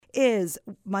is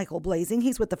Michael Blazing.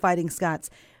 He's with the Fighting Scots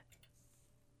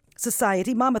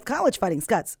Society, Monmouth College Fighting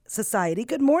Scots Society.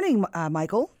 Good morning,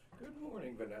 Michael. Good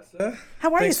morning, Vanessa.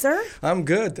 How are you, sir? I'm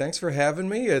good. Thanks for having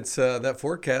me. It's that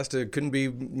forecast. It couldn't be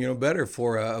better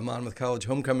for a Monmouth College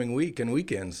homecoming week and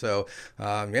weekend. So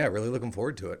really looking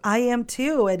forward to it. I am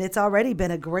too, and it's already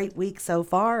been a great week so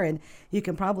far. And you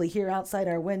can probably hear outside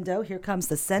our window. Here comes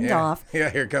the send-off.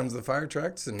 Yeah, here comes the fire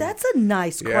trucks. And that's a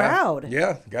nice crowd.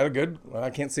 Yeah, got a good. Well,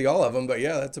 I can't see all of them, but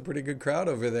yeah, that's a pretty good crowd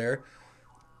over there.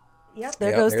 Yep,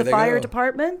 there goes the fire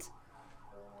department.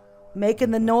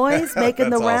 Making the noise,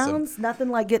 making the rounds. Awesome. Nothing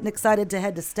like getting excited to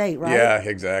head to state, right? Yeah,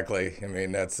 exactly. I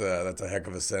mean, that's a heck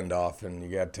of a send-off, and you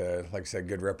got, like I said,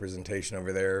 good representation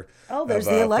over there. Oh, there's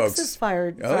the Alexis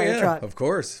fire truck. Of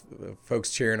course.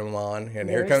 Folks cheering them on, and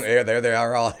there they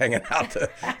are all hanging out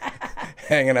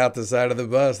the side of the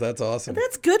bus. That's awesome.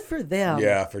 That's good for them.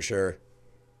 Yeah, for sure.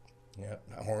 Yeah,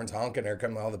 horns honking. There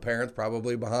come all the parents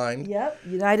probably behind. Yep,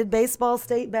 United Baseball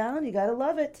state bound. You got to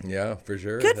love it. Yeah, for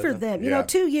sure. Good for them. You know,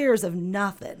 2 years of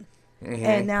nothing. Mm-hmm.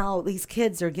 And now these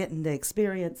kids are getting to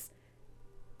experience,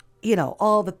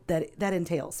 all that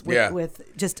entails with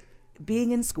just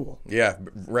being in school. Yeah,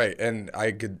 right. And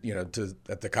I could,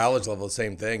 at the college level, the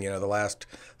same thing. The last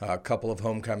couple of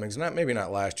homecomings, maybe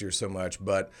not last year so much,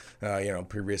 but,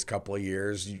 previous couple of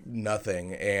years,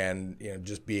 nothing. And,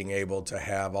 just being able to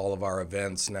have all of our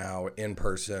events now in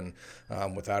person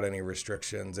without any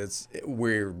restrictions,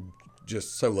 we're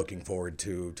just so looking forward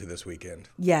to this weekend.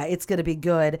 Yeah, it's going to be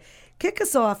good. Kick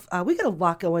us off. We got a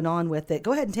lot going on with it.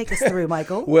 Go ahead and take us through,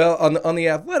 Michael. Well, on the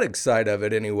athletic side of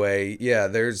it, anyway,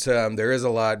 there is a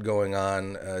lot going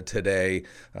on today,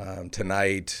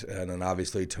 tonight, and then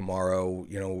obviously tomorrow.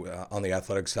 On the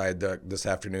athletic side, this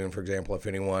afternoon, for example, if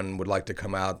anyone would like to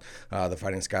come out, the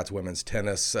Fighting Scots women's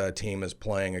tennis team is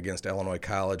playing against Illinois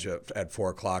College at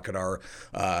 4:00 at our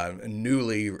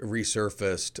newly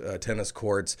resurfaced tennis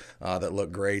courts that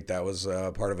look great. That was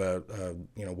part of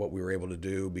what we were able to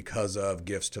do because of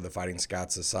gifts to the Fighting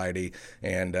Scots Society,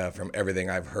 and from everything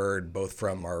I've heard, both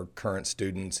from our current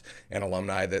students and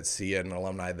alumni that see it and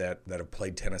alumni that have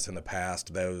played tennis in the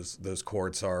past, those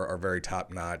courts are very top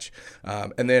notch.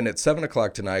 And then at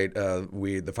 7:00 tonight,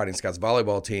 the Fighting Scots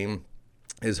volleyball team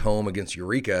is home against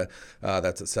Eureka.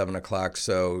 That's at 7:00.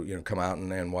 So, come out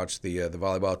and watch the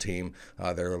volleyball team.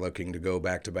 They're looking to go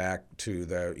back to back to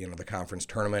the conference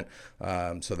tournament.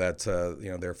 So that's,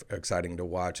 they're exciting to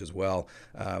watch as well.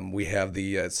 We have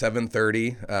the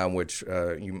 7:30, which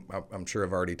I'm sure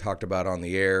I've already talked about on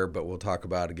the air, but we'll talk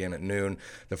about again at noon,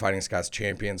 the Fighting Scots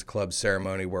Champions Club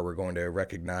ceremony, where we're going to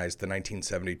recognize the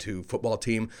 1972 football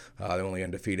team, the only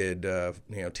undefeated,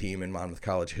 team in Monmouth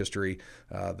College history.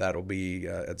 That'll be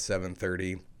at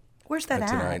 7:30. Where's that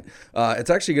tonight? It's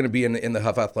actually going to be in the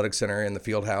Huff Athletic Center in the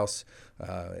field house,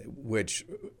 which,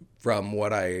 from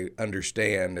what I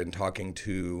understand and talking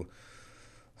to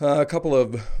a couple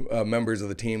of members of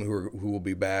the team who will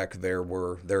be back, there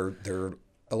are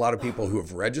a lot of people who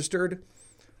have registered,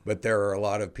 but there are a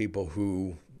lot of people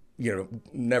who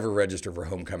never register for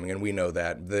homecoming, and we know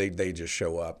that they just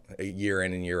show up year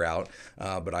in and year out.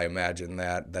 But I imagine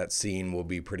that scene will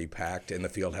be pretty packed in the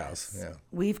field house. Yeah,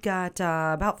 we've got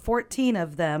about 14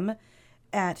 of them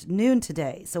at noon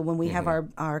today. So when we have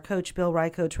our Coach Bill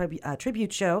Ryko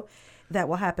tribute show, that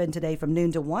will happen today from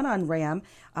noon to 1 on RAM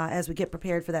as we get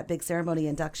prepared for that big ceremony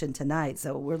induction tonight.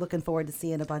 So we're looking forward to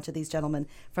seeing a bunch of these gentlemen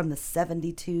from the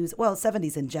 72s,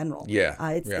 70s in general.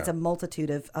 It's a multitude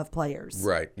of players.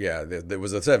 Right, yeah. There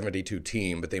was a 72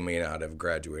 team, but they may not have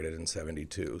graduated in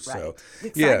 72. Right. So,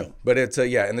 exciting. Yeah, but it's,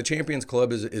 and the Champions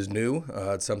Club is new.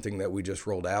 It's something that we just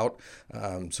rolled out.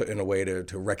 So in a way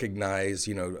to recognize,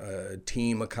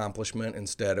 team accomplishment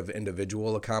instead of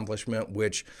individual accomplishment,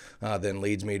 which then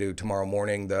leads me to tomorrow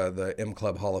morning, the M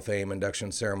Club Hall of Fame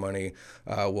induction ceremony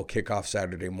will kick off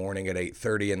Saturday morning at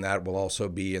 8:30, and that will also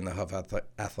be in the Huff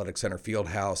Athletic Center field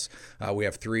house. We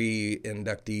have 3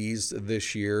 inductees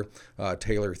this year.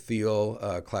 Taylor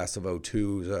Thiel, class of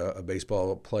 '02, a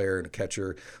baseball player and a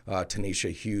catcher.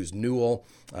 Tanisha Hughes Newell,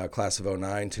 class of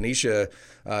 '09. Tanisha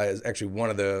is actually one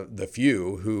of the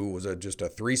few who was just a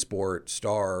 3-sport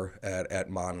star at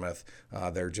Monmouth.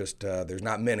 There's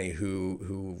not many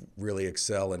who really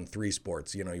excel in 3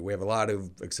 sports. We have a lot who've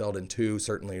excelled in 2,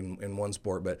 certainly in 1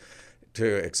 sport, but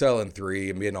to excel in 3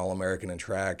 and be an All-American in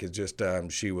track is just,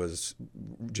 she was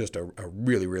just a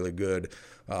really, really good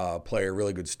player,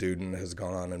 really good student, has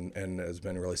gone on and has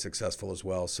been really successful as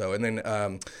well. So, and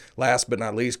then last but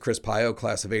not least, Chris Pio,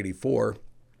 class of '84,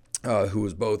 who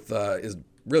was both is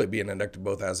really being inducted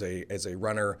both as a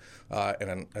runner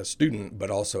and a student, but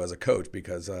also as a coach,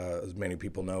 because as many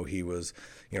people know, he was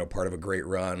part of a great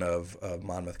run of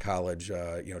Monmouth College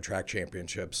track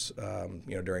championships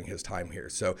during his time here.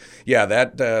 So yeah,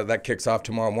 that kicks off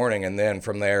tomorrow morning, and then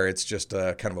from there it's just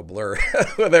kind of a blur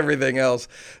with everything else.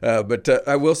 But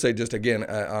I will say, just again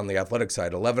on the athletic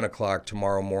side, 11 o'clock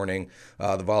tomorrow morning,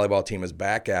 the volleyball team is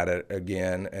back at it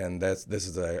again, and this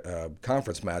is a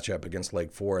conference matchup against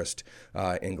Lake Forest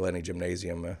in Glennie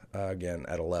Gymnasium again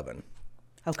at 11.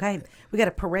 Okay, we got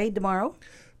a parade tomorrow.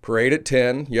 Parade at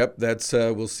 10. Yep, that's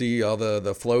we'll see all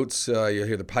the floats. You'll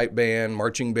hear the pipe band,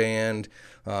 marching band,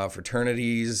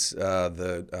 fraternities,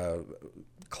 the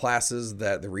classes,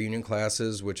 the reunion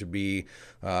classes, which would be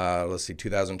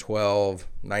 2012,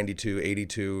 92,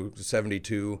 82,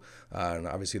 72, and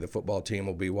obviously the football team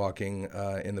will be walking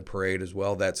in the parade as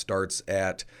well. That starts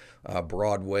at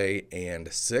Broadway and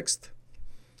 6th.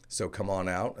 So come on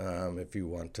out if you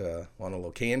want a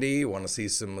little candy, want to see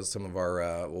some of our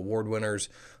award winners.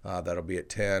 That'll be at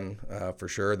 10 for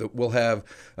sure. We'll have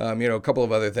a couple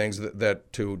of other things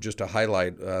that to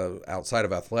highlight outside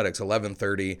of athletics.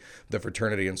 11:30, the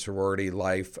Fraternity and Sorority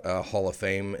Life Hall of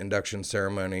Fame induction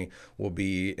ceremony will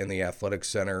be in the Athletics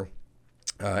Center.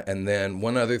 And then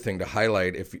one other thing to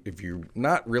highlight, if you're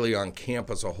not really on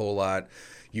campus a whole lot,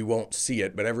 you won't see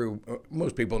it, but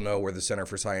most people know where the Center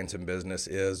for Science and Business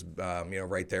is,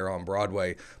 right there on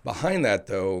Broadway. Behind that,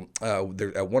 though,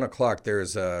 at 1 o'clock,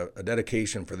 there's a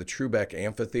dedication for the Trubeck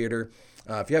Amphitheater.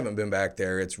 If you haven't been back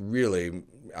there, it's really,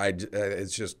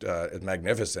 it's just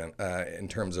magnificent in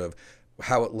terms of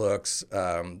how it looks,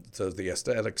 so the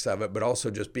aesthetics of it, but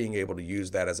also just being able to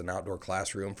use that as an outdoor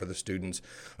classroom for the students,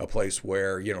 a place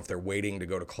where, if they're waiting to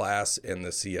go to class in the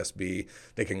CSB,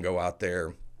 they can go out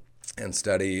there and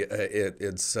study.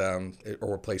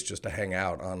 Or a place just to hang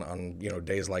out on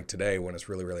days like today when it's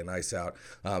really, really nice out.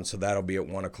 So that'll be at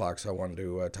 1 o'clock. So I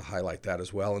wanted to highlight that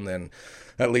as well. And then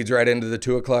that leads right into the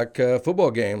 2 o'clock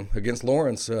football game against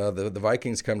Lawrence. The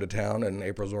Vikings come to town, and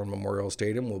April Zorn Memorial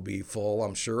Stadium will be full,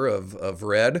 I'm sure, of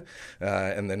red.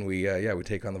 And then we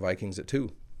take on the Vikings at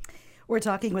 2. We're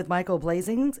talking with Michael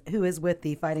Blazings, who is with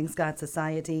the Fighting Scots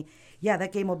Society. Yeah,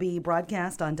 that game will be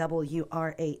broadcast on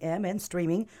WRAM and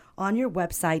streaming on your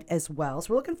website as well. So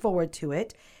we're looking forward to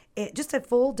it. Just a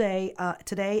full day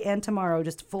today and tomorrow,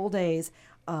 just full days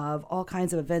of all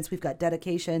kinds of events. We've got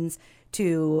dedications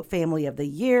to Family of the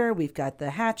Year. We've got the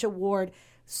Hatch Award.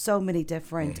 So many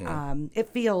different, it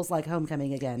feels like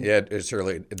homecoming again. Yeah, it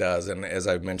certainly does. And as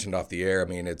I've mentioned off the air, I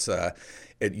mean,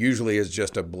 it usually is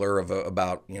just a blur of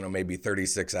about, maybe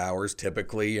 36 hours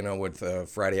typically, with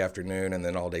Friday afternoon and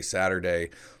then all day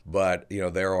Saturday. But,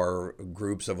 there are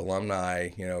groups of alumni,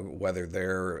 whether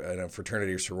they're in a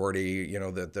fraternity or sorority,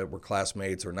 that were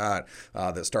classmates or not,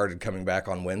 that started coming back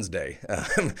on Wednesday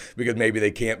because maybe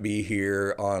they can't be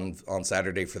here on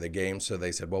Saturday for the game. So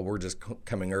they said, well, we're just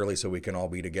coming early so we can all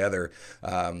be together.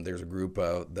 There's a group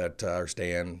that are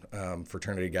staying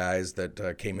fraternity guys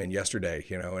that came in yesterday,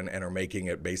 and are making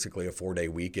it basically a 4-day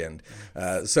weekend.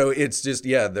 So it's just,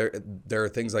 there are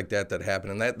things like that happen.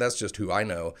 And that's just who I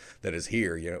know that is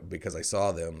here, because I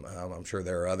saw them. I'm sure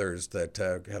there are others that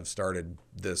have started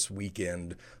this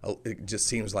weekend. It just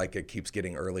seems like it keeps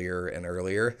getting earlier and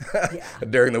earlier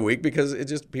during the week, because it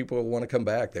just, people want to come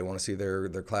back. They want to see their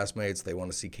classmates. They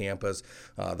want to see campus.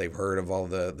 They've heard of all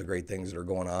the great things that are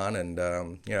going on. And,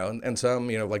 and some,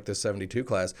 like the 72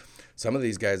 class, some of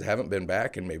these guys haven't been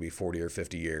back in maybe 40 or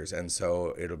 50 years. And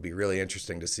so it'll be really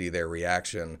interesting to see their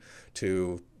reaction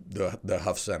to the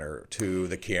Huff Center, to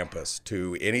the campus,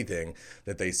 to anything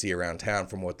that they see around town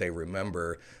from what they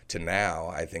remember to now.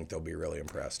 I think they'll be really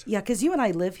impressed. Yeah, because you and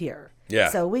I live here. Yeah.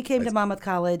 So we came to Monmouth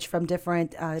College from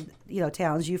different,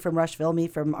 towns. You from Rushville, me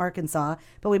from Arkansas,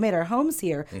 but we made our homes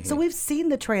here. Mm-hmm. So we've seen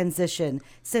the transition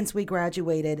since we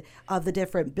graduated of the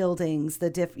different buildings,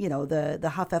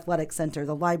 the Huff Athletic Center,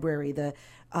 the library, the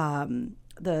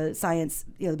science,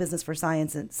 the Business for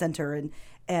Science Center,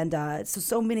 and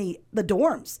so many, the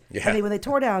dorms. Yeah. I mean, when they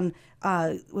tore down,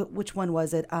 which one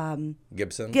was it?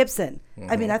 Gibson. Mm-hmm.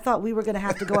 I mean, I thought we were going to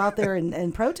have to go out there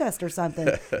and protest or something.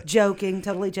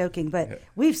 Totally joking. But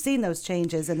we've seen those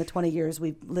changes in the 20 years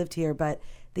we've lived here, but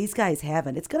these guys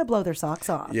haven't. It's going to blow their socks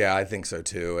off. Yeah, I think so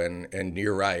too. And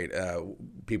you're right.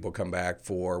 People come back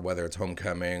for whether it's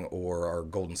homecoming or our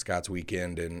Golden Scots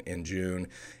weekend in June,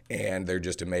 and they're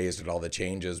just amazed at all the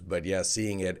changes. But yeah,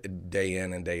 seeing it day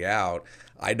in and day out,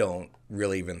 I don't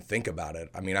really even think about it.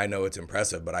 I mean, I know it's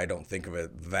impressive, but I don't think of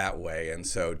it that way. And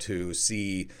so to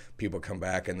see people come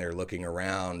back and they're looking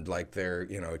around like they're,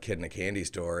 a kid in a candy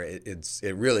store,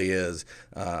 it really is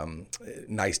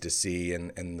nice to see.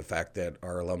 And the fact that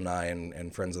our alumni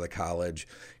and friends of the college,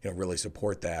 really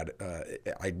support that.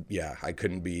 I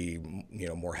couldn't be,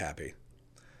 more happy.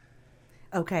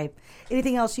 Okay.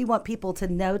 Anything else you want people to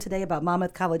know today about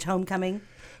Monmouth College homecoming?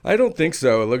 I don't think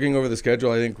so. Looking over the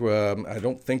schedule, I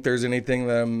don't think there's anything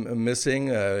that I'm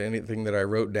missing, anything that I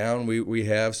wrote down we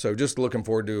have. So just looking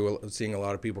forward to seeing a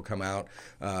lot of people come out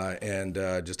and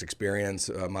just experience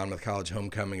Monmouth College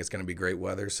homecoming. It's going to be great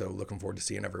weather, so looking forward to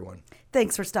seeing everyone.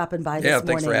 Thanks for stopping by this morning. Yeah,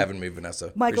 thanks for having me,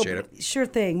 Vanessa. Michael, appreciate it. Sure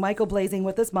thing. Michael Blazing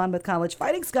with us, Monmouth College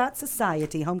Fighting Scots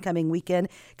Society homecoming weekend.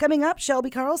 Coming up, Shelby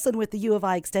Carlson with the U of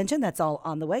I Extension. That's all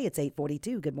on the way. It's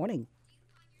 8:42. Good morning.